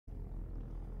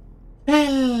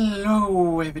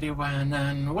Hello everyone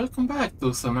and welcome back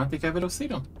to Subnautica Below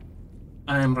Zero.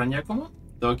 I'm Ranyakumo.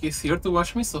 Dog is here to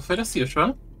watch me suffer as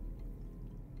usual.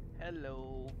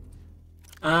 Hello.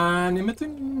 And in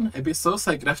between episodes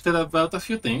I crafted about a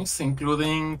few things,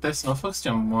 including the Snowfox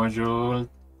jump module,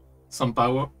 some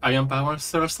ion power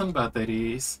cells and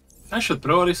batteries. I should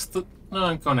probably no,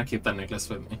 I'm gonna keep that necklace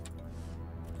with me.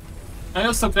 I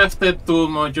also crafted 2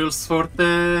 modules for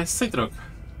the Citroc.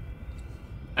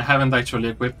 I haven't actually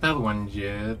equipped that one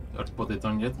yet, or put it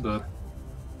on yet, but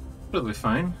it'll be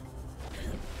fine.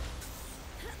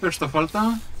 First of all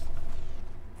though,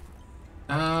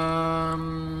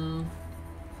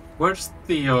 where's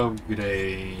the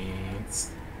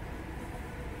upgrades?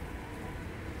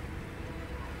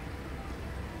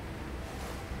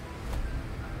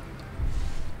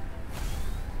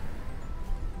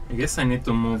 I guess I need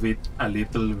to move it a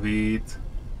little bit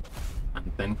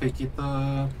and then pick it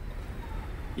up.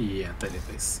 Yeah, there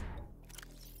it is.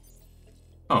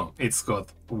 Oh, it's got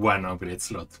 1 upgrade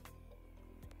slot.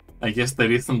 I guess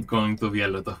there isn't going to be a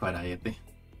lot of variety.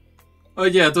 Oh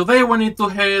yeah, today we need to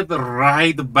head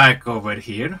right back over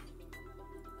here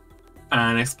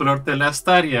and explore the last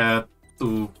area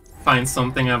to find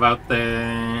something about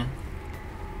the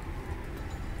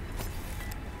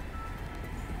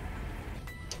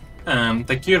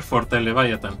cure for the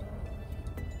Leviathan.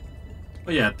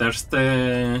 Oh yeah, there's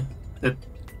the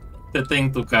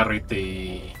thing to carry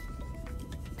the...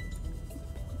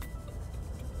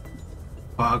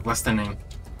 Fuck, what's the name?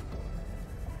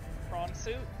 Prawn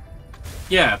suit?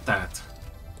 Yeah, that.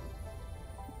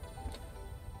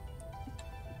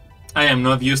 I am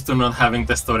not used to not having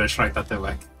the storage right at the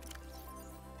back.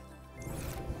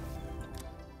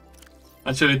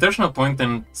 Actually, there's no point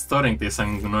in storing this,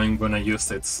 I'm not gonna use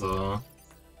it, so...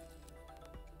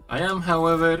 I am,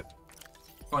 however,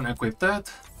 gonna equip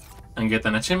that and get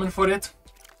an achievement for it.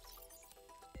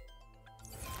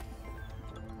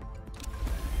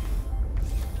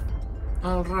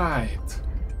 Alright.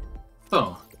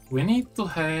 So, we need to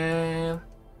head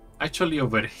actually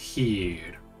over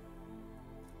here.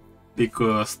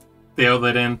 Because the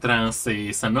other entrance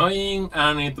is annoying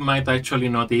and it might actually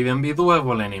not even be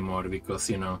doable anymore because,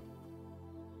 you know,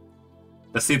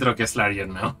 the Citroc is larger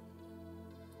now.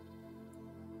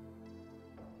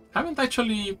 Haven't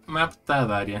actually mapped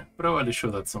that area. Probably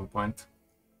should at some point.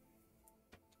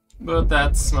 But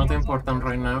that's not important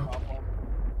right now.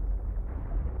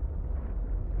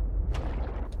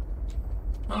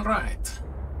 Alright.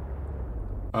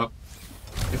 Oh,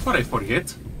 before I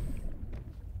forget.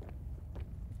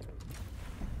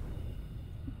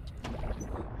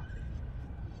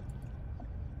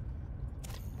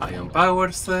 Ion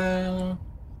power cell.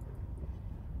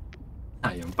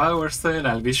 Ion power cell.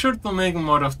 I'll be sure to make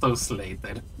more of those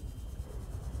later.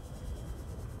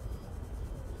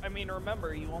 I mean,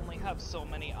 remember, you only have so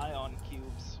many ion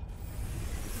cubes.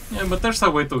 Yeah, but there's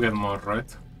a way to get more,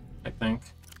 right? I think.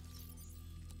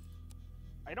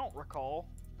 I don't recall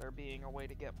there being a way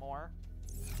to get more.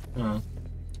 Oh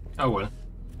well.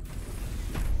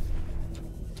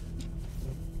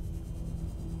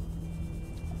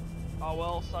 Oh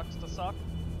well, sucks to suck.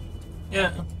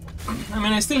 Yeah. I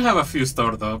mean, I still have a few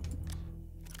stored up.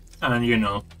 And, you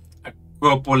know, a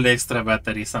couple extra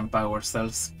batteries and power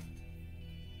cells.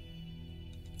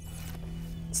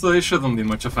 So it shouldn't be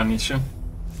much of an issue.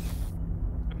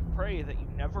 And pray that you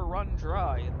never run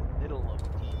dry in the middle of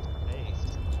deep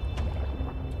space.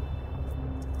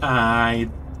 I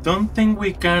don't think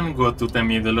we can go to the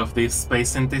middle of this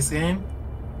space in this game.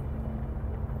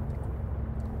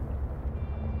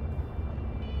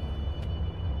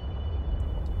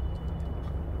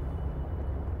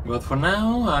 But for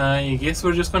now, I guess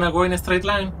we're just gonna go in a straight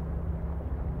line.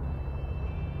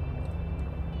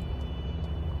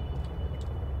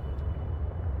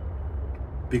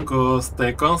 Because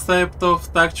the concept of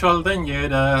actual danger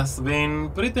has been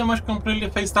pretty much completely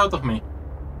phased out of me.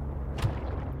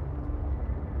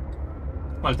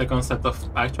 Well, the concept of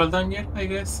actual danger, I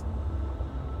guess.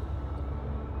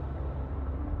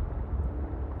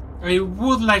 I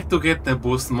would like to get the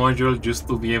boost module just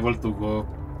to be able to go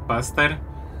faster.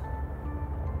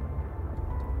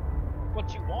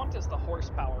 What you want is the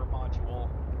horsepower module.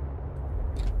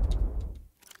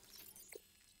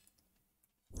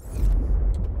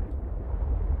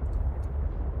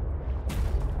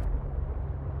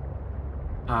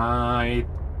 I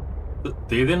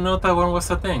didn't know that one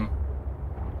was a thing.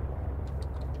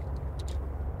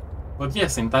 But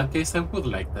yes, in that case I would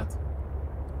like that.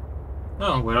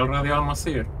 Oh, we're already almost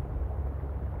here.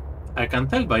 I can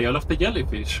tell by all of the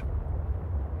jellyfish.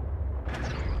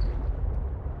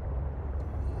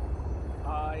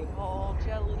 I Eyeball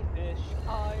jellyfish,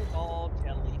 eyeball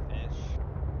jellyfish.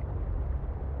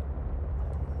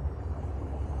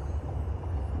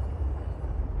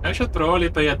 I should probably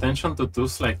pay attention to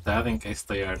tools like that in case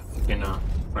they are, you know,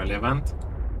 relevant.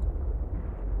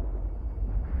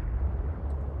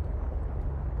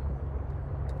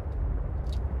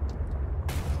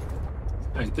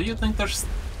 Like, do you think there's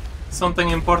something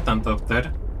important up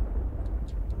there?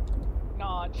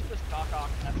 Nah, it's just Doc Ock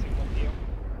messing with you.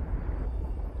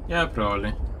 Yeah,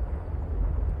 probably.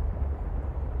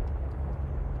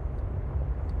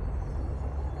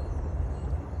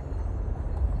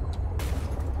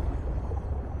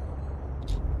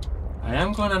 I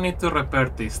am gonna need to repair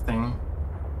this thing.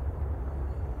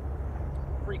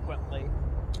 Frequently.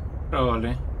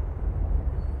 Probably.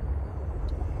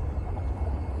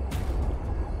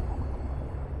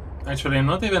 Actually,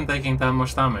 not even taking that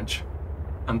much damage.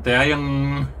 And the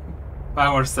iron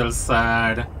power cells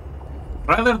are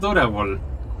rather durable.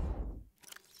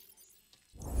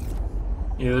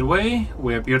 Either way,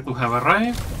 we appear to have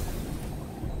arrived.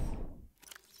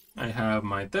 I have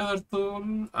my tether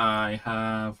tool, I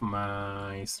have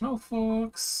my snow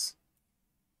fox.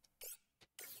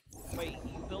 Wait,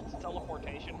 you built a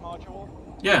teleportation module?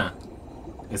 Yeah,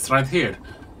 it's right here.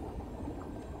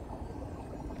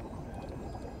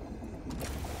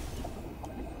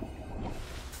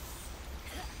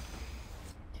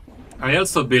 I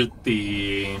also built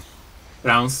the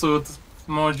brown suit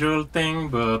module thing,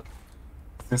 but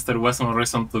since there was no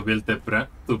reason to build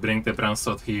to bring the brown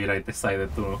suit here, I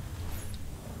decided to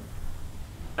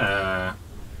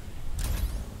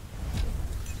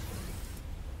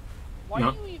Why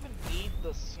no. do you even need the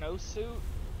snowsuit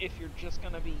if you're just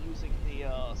gonna be using the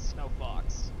snow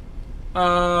fox?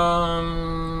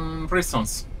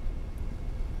 Reasons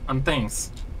and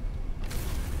things.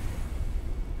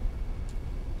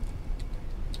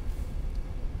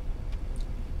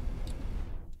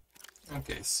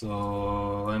 Okay,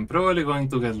 so I'm probably going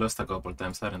to get lost a couple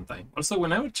times, aren't I? Also, we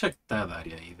never checked that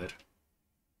area either.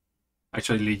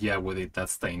 Actually, yeah, we did.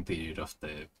 That's the interior of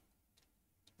the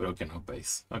broken up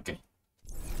base. Okay.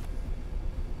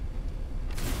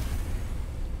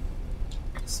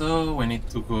 So we need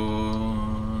to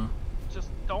go...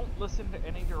 Just don't listen to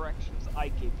any directions I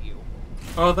give you.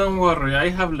 Oh, don't worry, I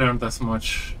have learned as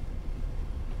much.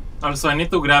 Also, I need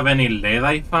to grab any lead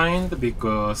I find,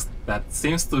 because that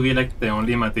seems to be like the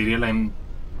only material I'm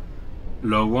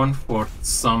low on for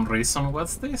some reason.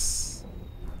 What's this?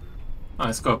 Oh,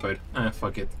 it's copper.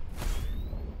 Fuck it.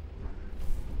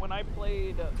 When I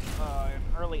played in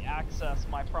early access,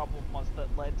 my problem was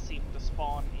that lead seemed to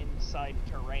spawn inside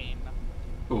terrain.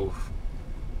 Oof.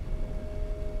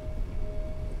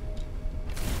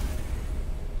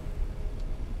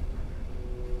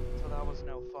 So that was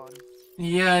no fun.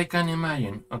 Yeah, I can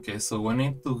imagine. Okay, so we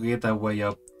need to get a way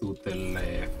up to the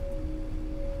left.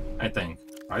 I think,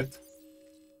 right?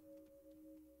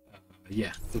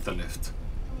 Yeah, to the left. To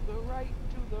the right,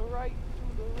 to the right, to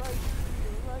the right, to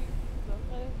the right, to the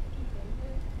left, to the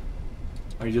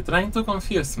left. Are you trying to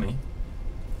confuse me?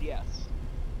 Yes.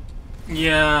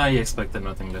 Yeah, I expected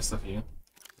nothing less of you.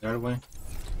 Are we?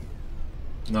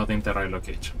 Not in the right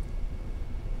location.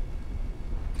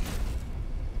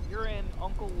 You're in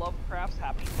Uncle Lovecraft's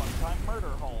Happy Fun Time Murder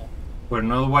Hole. We're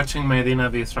not watching Medina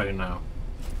Beast right now.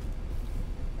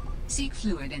 Seek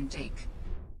fluid intake.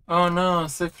 Oh no,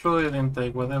 sick fluid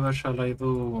intake, whatever shall I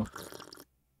do?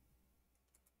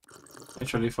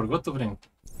 Actually, forgot to bring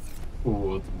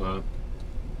food, but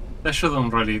that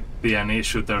shouldn't really be an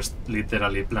issue. There's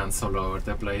literally plants all over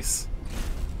the place.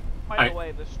 By the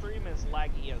way, the stream is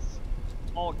laggy as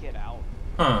all get out.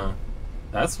 Huh.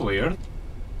 That's weird.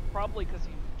 Probably because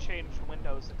you changed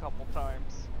Windows a couple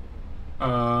times.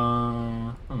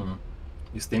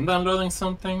 Is Steam downloading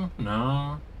something?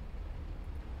 No.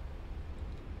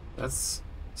 That's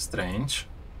strange.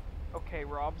 Okay,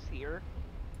 Rob's here.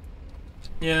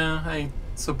 Yeah, I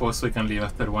suppose we can leave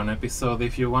after one episode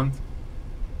if you want.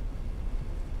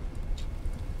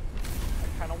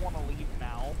 I kind of want to leave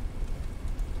now.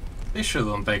 It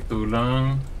shouldn't take too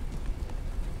long.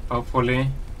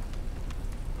 Hopefully.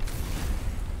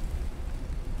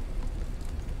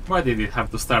 Why did it have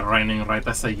to start raining right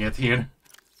as I get here?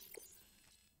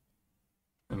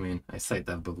 I mean, I say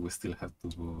that, but we still have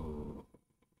to go...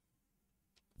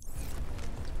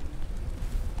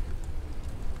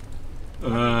 We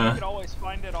could always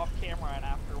find it off camera, and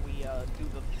after we do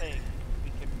the thing, we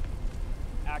can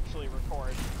actually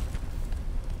record.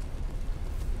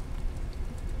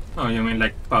 Oh, you mean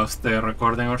like pause the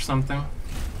recording or something?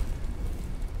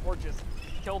 Or just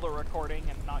kill the recording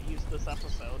and not use this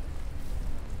episode.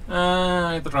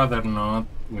 I'd rather not.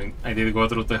 I did go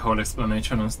through the whole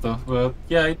explanation and stuff, but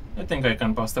yeah, I think I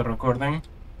can pause the recording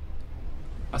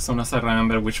as soon as I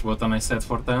remember which button I set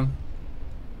for that.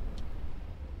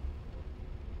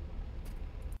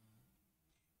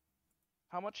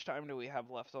 How much time do we have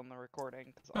left on the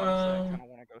recording? Because honestly, I kind of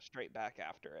want to go straight back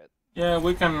after it. Yeah,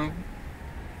 we can.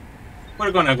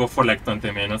 We're gonna go for like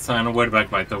 20 minutes, and we're back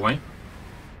by the way.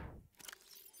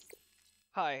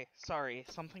 Hi, sorry,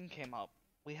 something came up.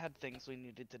 We had things we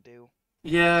needed to do.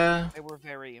 Yeah. They were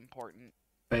very important.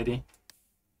 Very.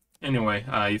 Anyway,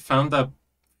 I found a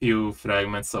few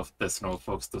fragments of the snow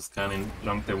fox to scan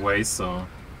along the way, so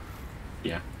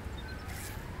yeah.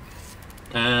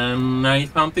 And I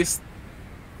found this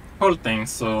whole thing,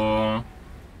 so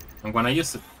I'm gonna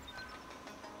use it.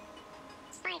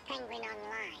 Spy Penguin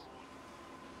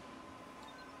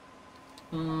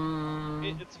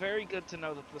online. It's very good to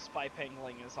know that the spy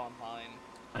pengling is online.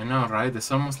 I know, right?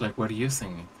 It's almost like we're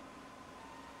using it.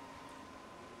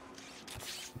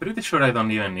 Pretty sure I don't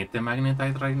even need the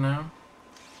magnetite right now.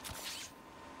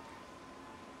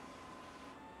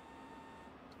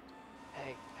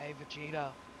 Hey,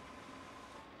 Vegeta.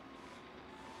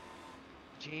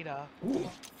 Vegeta. Ooh.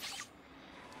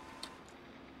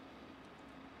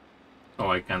 Oh,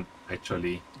 I can't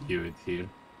actually do it here.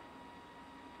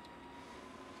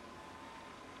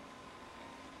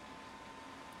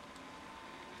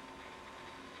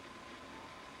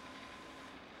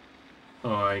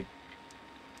 Oh, I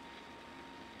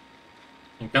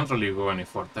can't really go any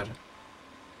further.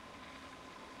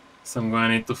 So I'm gonna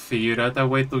need to figure out a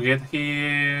way to get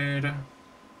here.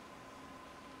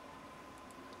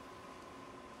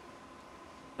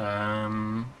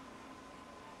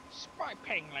 Spy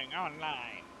pengling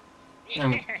online.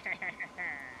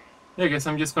 I guess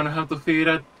I'm just gonna have to figure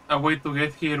out a way to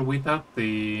get here without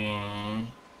the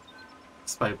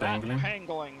spy pengling.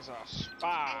 Pengling's a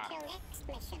spy. Until next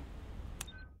mission.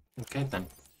 Okay then.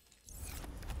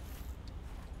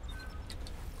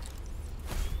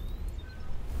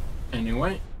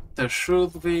 Anyway, there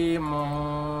should be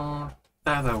more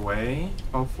that way,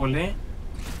 hopefully.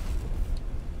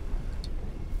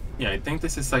 Yeah, I think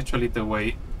this is actually the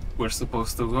way we're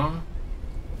supposed to go.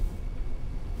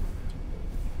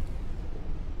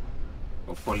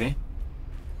 Hopefully.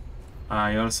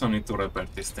 I also need to repair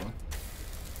this thing.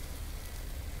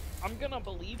 I'm gonna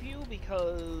believe you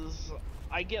because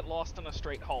I get lost in a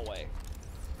straight hallway.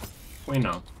 We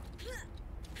know.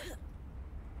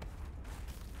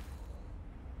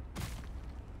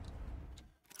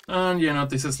 And you know,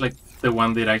 this is like the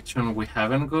one direction we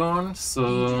haven't gone,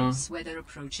 so... Agents, weather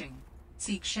approaching.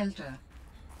 Seek shelter.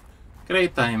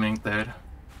 Great timing there.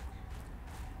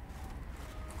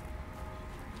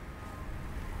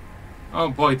 Oh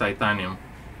boy, titanium.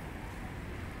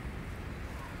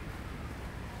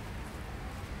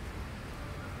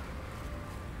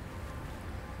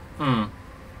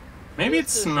 Maybe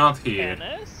it's not here.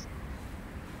 Tennis?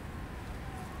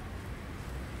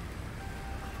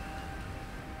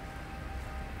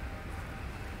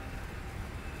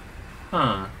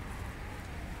 Huh.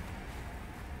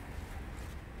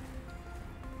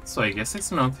 So I guess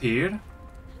it's not here.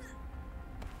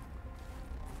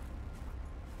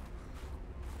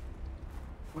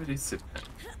 Where is it then?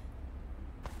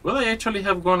 Will I actually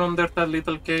have gone under that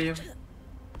little cave?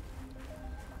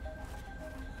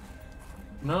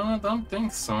 No, I don't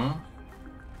think so.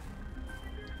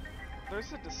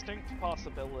 There's a distinct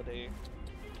possibility.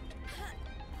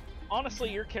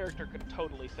 Honestly, your character could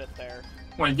totally fit there.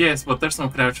 Well, yes, but there's no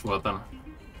crouch button.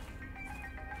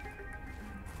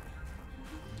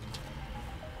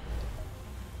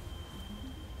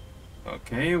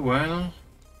 Okay, well...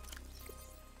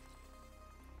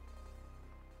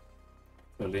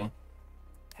 Actually,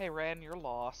 Hey Ran, you're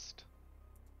lost.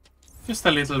 just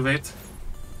a little bit.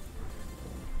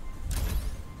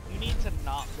 You need to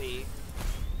not be.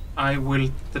 I will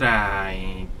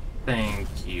try. Thank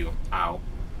you. Ow.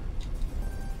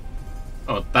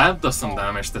 Oh, that doesn't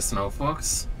damage the snow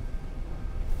fox.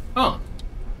 Oh.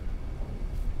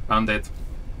 Found it.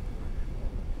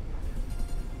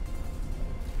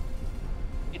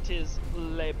 It is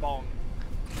Le Bon.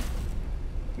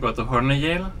 Go to Horny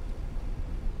Jail.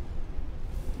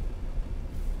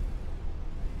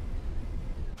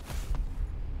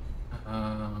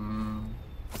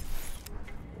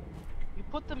 You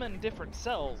put them in different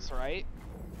cells, right?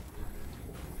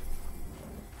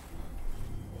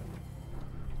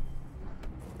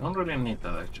 Don't really need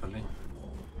that actually.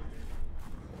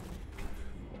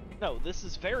 No, this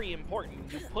is very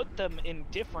important. You put them in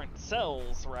different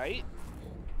cells, right?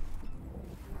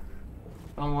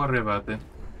 Don't worry about it.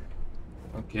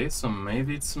 Okay, so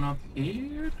maybe it's not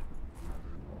here?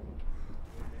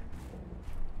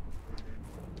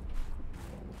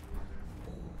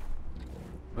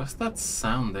 What's that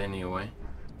sound anyway?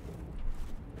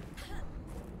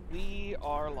 We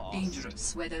are lost.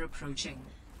 Dangerous weather approaching.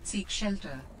 Seek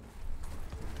shelter.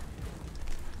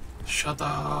 Shut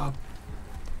up!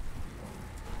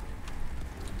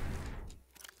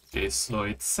 Okay, so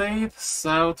it said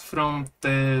south from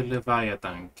the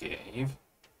Leviathan cave.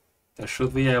 There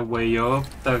should be a way up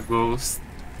that goes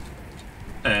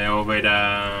over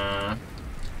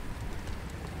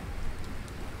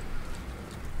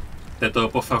the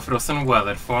top of a frozen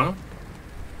waterfall.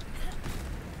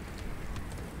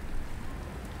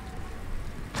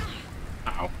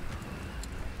 Ow.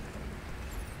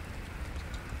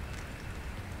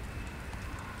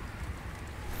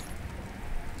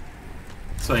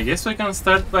 So I guess we can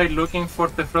start by looking for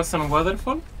the frozen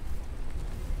waterfall?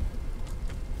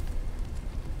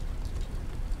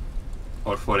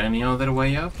 Or for any other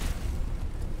way up?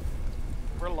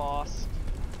 We're lost.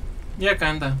 Yeah,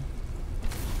 kinda.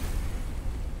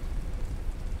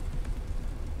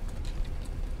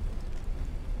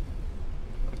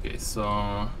 Okay,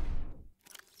 so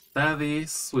that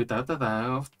is, without a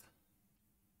doubt,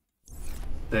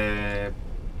 the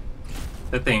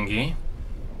thingy.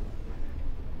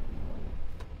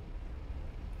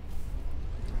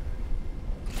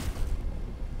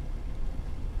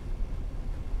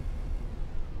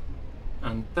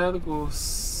 And that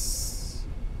goes...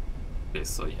 Okay,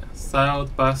 so yeah,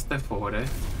 south past the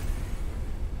forest.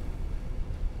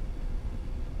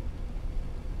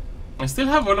 I still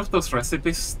have all of those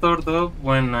recipes stored up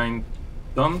when I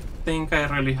don't think I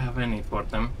really have any for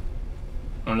them.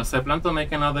 Unless I plan to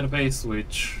make another base,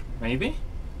 which... maybe?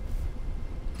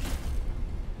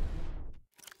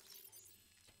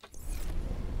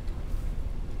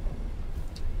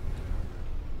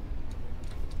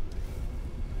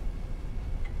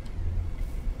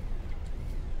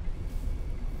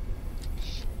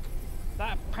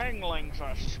 That pengling's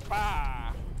a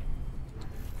spy.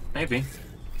 Maybe.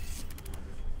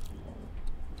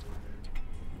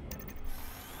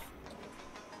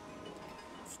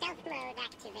 Stealth mode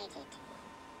activated.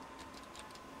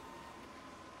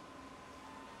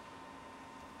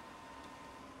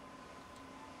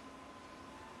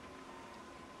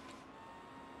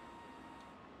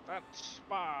 That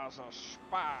spy's a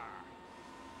spy.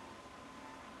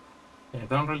 I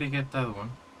don't really get that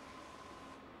one.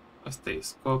 What's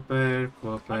this? Copper,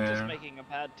 copper... I'm just making a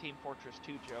bad Team Fortress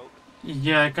 2 joke.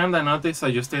 Yeah, I kinda noticed,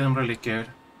 I just didn't really care.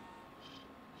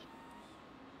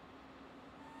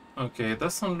 Okay, it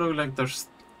doesn't look like there's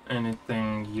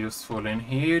anything useful in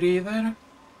here either.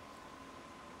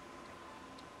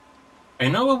 I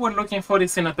know what we're looking for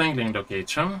is in a pengling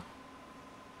location.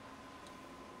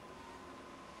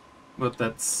 But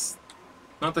that's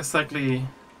not exactly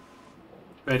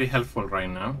very helpful right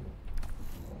now.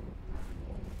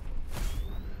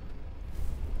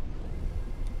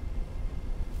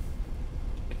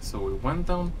 Okay, so we went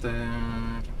down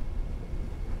there.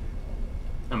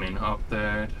 I mean, up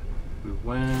there. We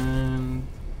went...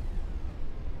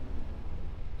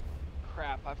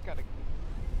 Crap, I've got to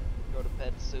go to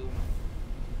bed soon.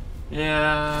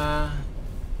 Yeah...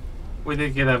 We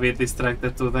did get a bit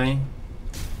distracted today.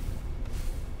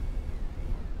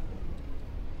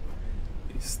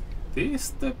 Is this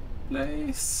the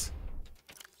place?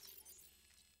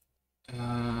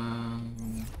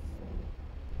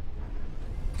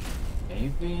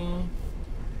 Maybe...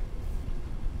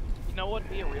 You know what'd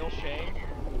be a real shame?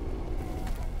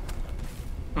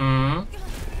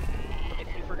 If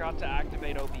you forgot to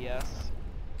activate OBS.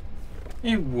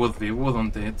 It would be,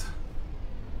 wouldn't it?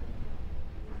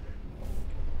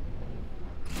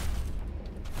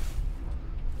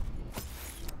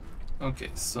 Okay,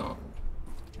 so...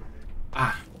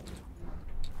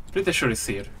 Pretty sure it's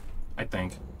here. I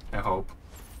think. I hope.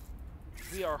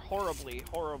 We are horribly,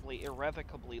 horribly,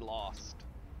 irrevocably lost.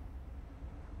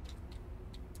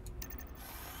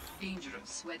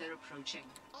 Dangerous weather approaching.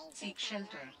 Seek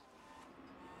shelter.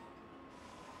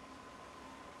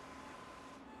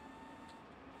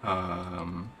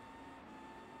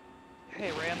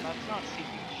 Hey Ran, that's not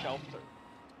seeking shelter.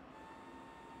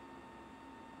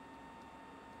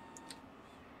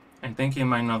 I think he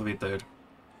might not be there.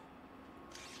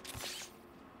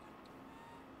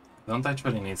 Don't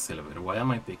actually need silver. Why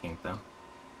am I picking them?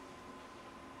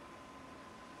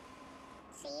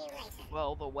 See you later.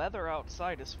 Well, the weather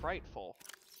outside is frightful.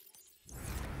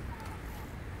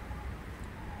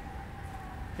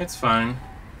 It's fine.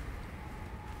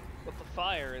 But the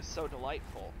fire is so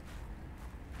delightful.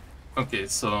 Okay,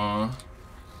 so...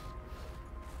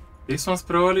 This one's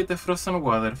probably the frozen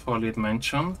waterfall it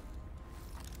mentioned.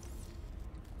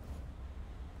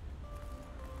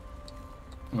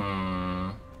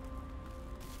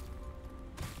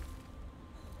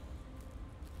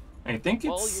 I think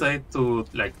it's said to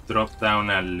like drop down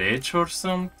a ledge or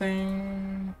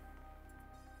something.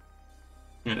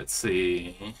 Let's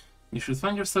see. You should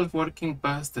find yourself walking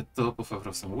past the top of a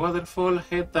frozen waterfall.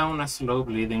 Head down a slope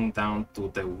leading down to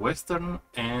the western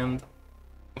end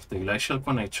of the glacial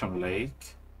connection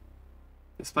lake.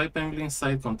 The spy pengling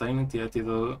site containing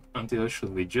the antidote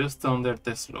should be just under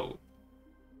the slope.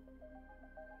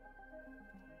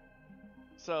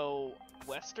 So,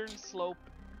 western slope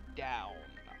down.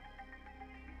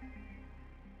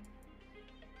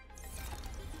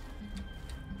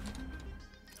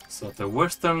 So the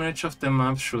western edge of the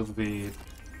map should be...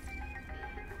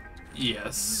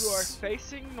 Yes. You are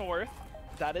facing north,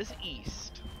 that is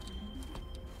east.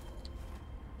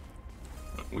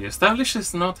 We established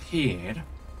it's not here.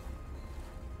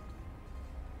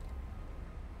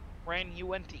 Ran, you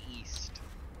went to east.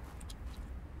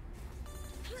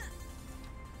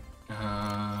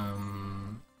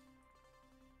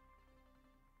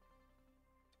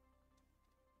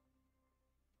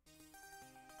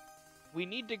 We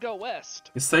need to go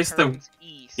west. It says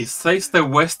east. It says the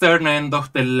western end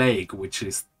of the lake, which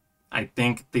is, I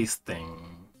think, this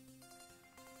thing.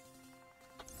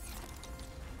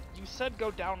 You said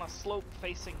go down a slope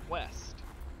facing west.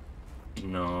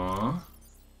 No.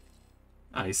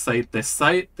 I say the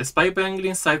spy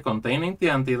pengling site containing the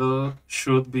antidote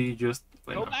should be just...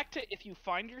 Go back to if you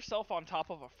find yourself on top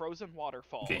of a frozen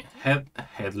waterfall. Okay,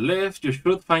 head left. You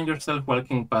should find yourself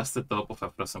walking past the top of a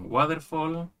frozen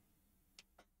waterfall.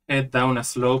 Head down a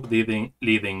slope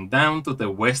leading down to the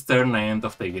western end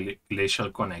of the glacial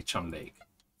connection lake.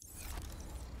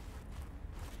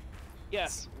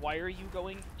 Yes, why are you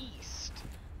going east?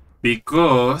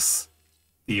 Because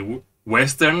the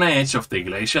western edge of the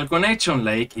glacial connection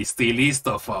lake is still east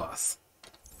of us.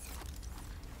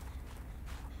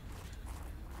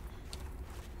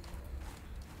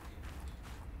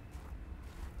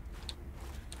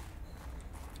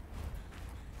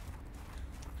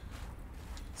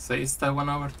 Say it's that one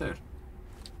over there.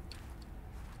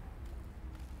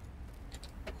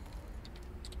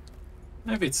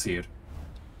 Maybe it's here.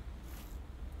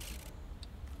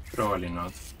 Probably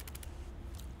not.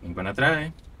 I'm gonna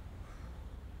try.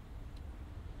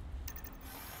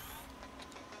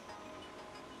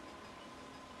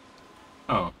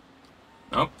 Oh.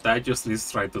 Nope, that just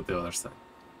leads right to the other side.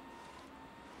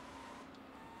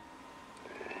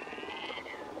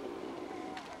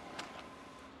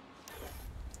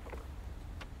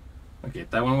 Okay,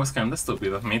 that one was kinda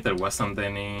stupid of me. There wasn't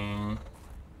any...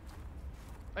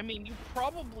 I mean, you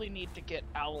probably need to get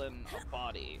Alan a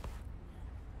body.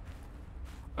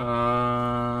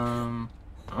 Oh.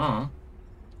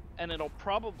 And it'll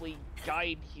probably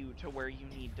guide you to where you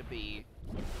need to be.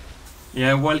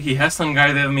 Yeah, well, he hasn't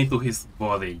guided me to his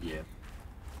body yet.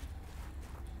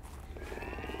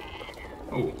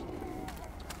 Oh.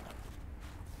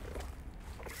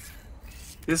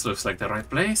 This looks like the right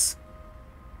place.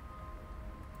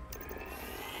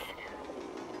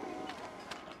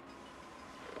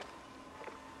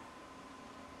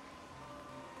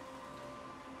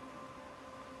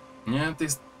 Yeah,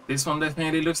 this one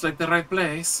definitely looks like the right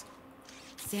place.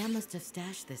 Sam must have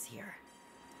stashed this here.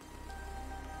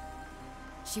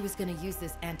 She was going to use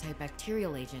this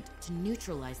antibacterial agent to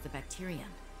neutralize the bacterium.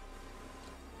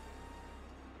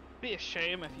 Be a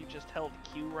shame if you just held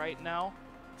Q right now.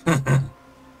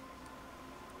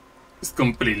 Just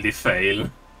completely fail.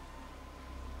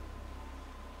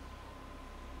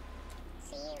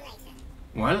 See you later.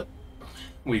 Well,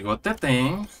 we got the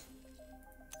thing.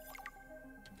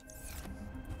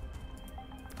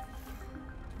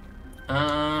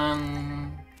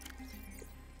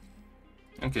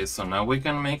 Okay, so now we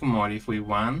can make more if we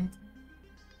want.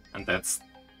 And that's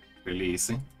really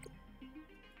easy.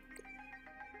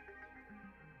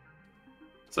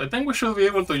 So I think we should be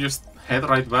able to just head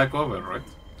right back over, right?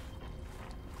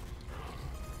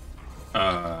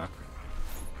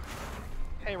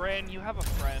 Hey Ran, you have a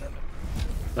friend.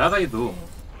 That I do.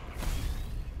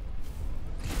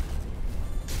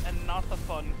 And not the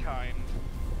fun kind.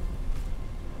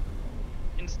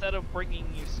 Instead of bringing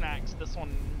you snacks, this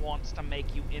one wants to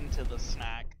make you into the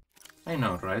snack. I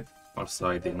know, right? Also,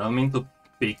 I did not mean to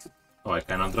pick... Oh, I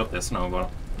cannot drop the snowball.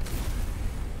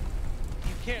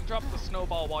 You can't drop the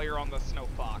snowball while you're on the snow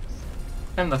fox.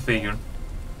 Kinda figure.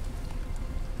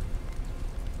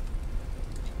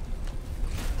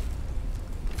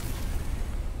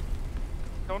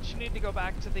 Don't you need to go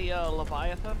back to the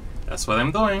Leviathan? That's what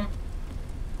I'm doing.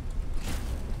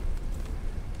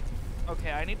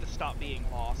 Okay, I need to stop being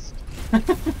lost.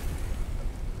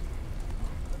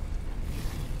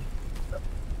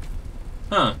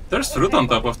 Huh, there's fruit on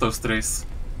top of those trees,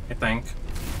 I think.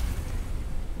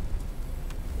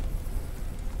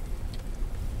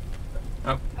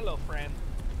 Oh. Hello, friend.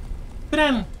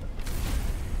 Friend!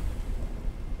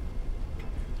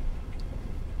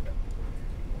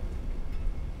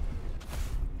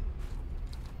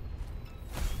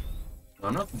 No,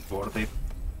 not board it.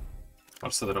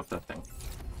 Also drop that thing.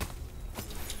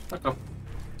 Fuck up.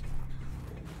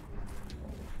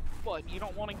 What, you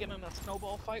don't want to get in a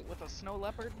snowball fight with a snow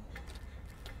leopard?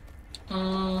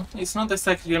 It's not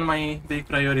exactly on my big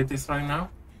priorities right now.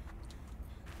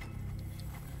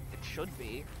 It should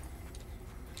be.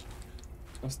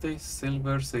 Stay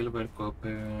silver, silver,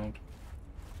 copper.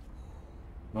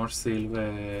 More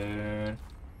silver.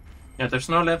 Yeah, there's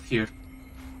no lead here.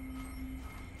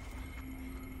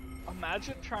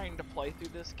 Imagine trying to play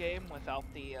through this game without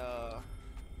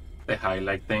The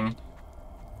highlight thing.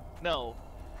 No.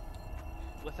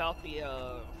 Without the,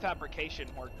 fabrication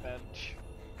workbench.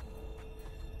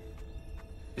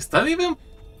 Is that even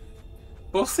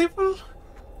possible?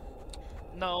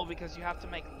 No, because you have to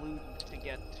make loot to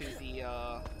get to the,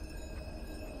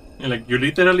 Yeah, like, you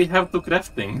literally have to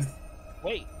craft things.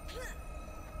 Wait.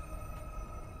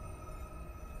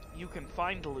 You can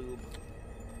find lube.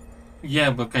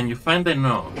 Yeah, but can you find the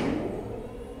no?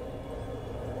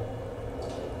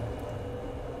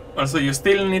 Also, you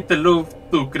still need the loop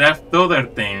to craft other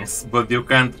things, but you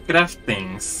can't craft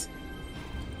things.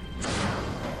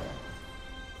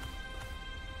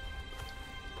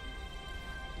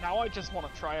 Now I just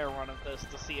want to try a run of this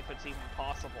to see if it's even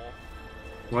possible.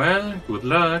 Well, good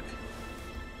luck.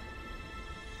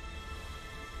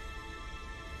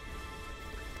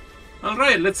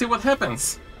 Alright, let's see what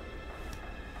happens.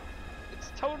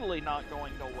 It's totally not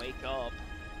going to wake up.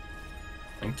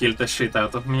 And kill the shit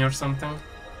out of me or something.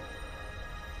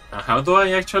 How do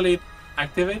I actually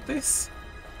activate this?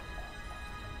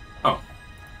 Oh.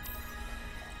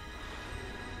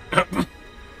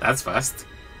 That's fast.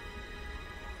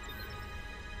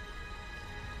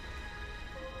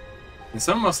 It's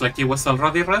almost like he was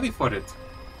already ready for it.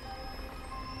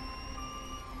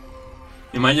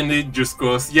 Imagine it just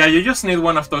goes, yeah, you just need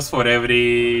one of those for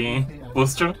every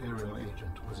posture. The antibacterial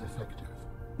agent was effective.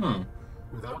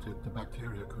 Without it, the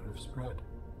bacteria could have spread.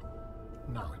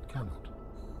 Now it cannot.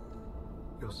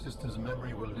 Your sister's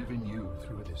memory will live in you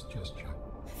through this gesture.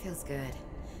 Feels good.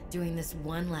 Doing this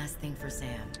one last thing for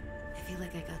Sam. I feel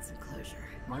like I got some closure.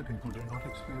 My people do not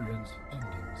experience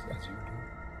endings as you do.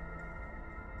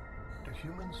 Do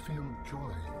humans feel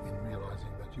joy in realizing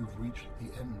that you've reached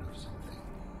the end of something?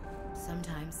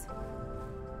 Sometimes.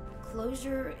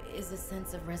 Closure is a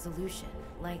sense of resolution,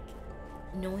 like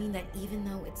knowing that even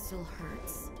though it still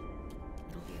hurts,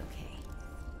 it'll be okay.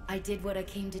 I did what I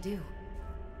came to do.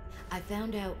 I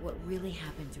found out what really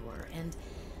happened to her, and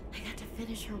I got to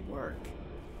finish her work.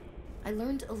 I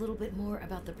learned a little bit more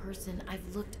about the person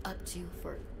I've looked up to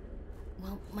for,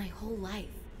 well, my whole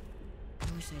life. I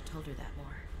wish I had told her that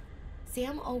more.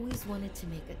 Sam always wanted to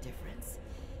make a difference.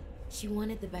 She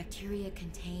wanted the bacteria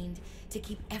contained to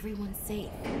keep everyone safe.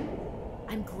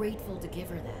 I'm grateful to give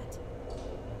her that.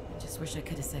 I just wish I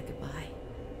could have said goodbye.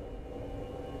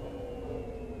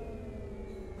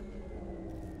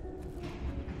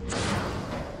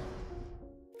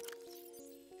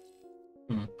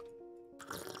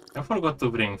 I forgot to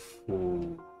bring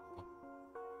food.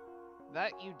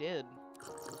 That you did.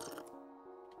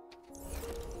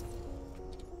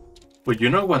 But you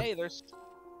know what? Hey, there's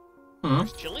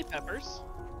chili peppers.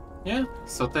 Yeah,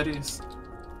 so that is.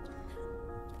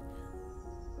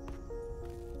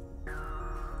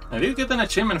 I did get an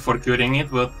achievement for curing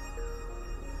it, but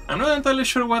I'm not entirely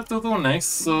sure what to do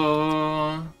next,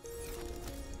 so...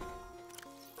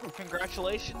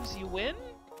 Congratulations, you win?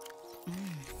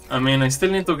 I mean, I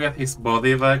still need to get his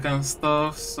body back and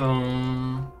stuff, so...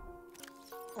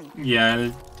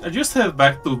 Yeah, I'll just head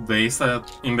back to base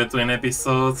in between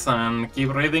episodes and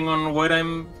keep reading on where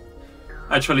I'm...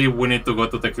 Actually, we need to go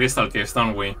to the Crystal Caves,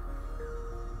 don't we?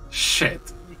 Shit.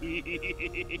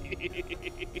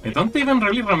 I don't even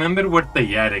really remember where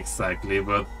they are exactly,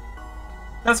 but...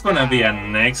 That's gonna be a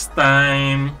next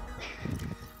time.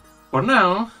 For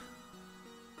now...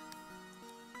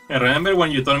 I remember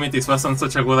when you told me this wasn't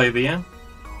such a good idea?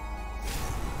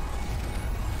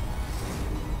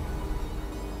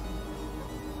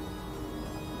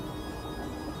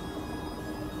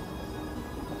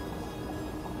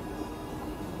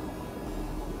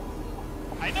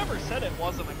 I never said it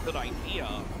wasn't a good idea.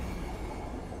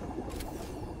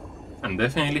 I'm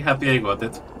definitely happy I got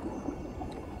it.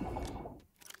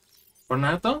 For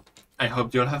now, though, I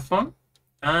hope you'll have fun,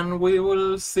 and we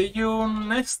will see you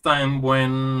next time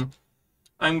when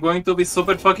I'm going to be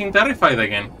super fucking terrified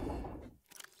again.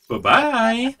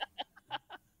 Bye-bye!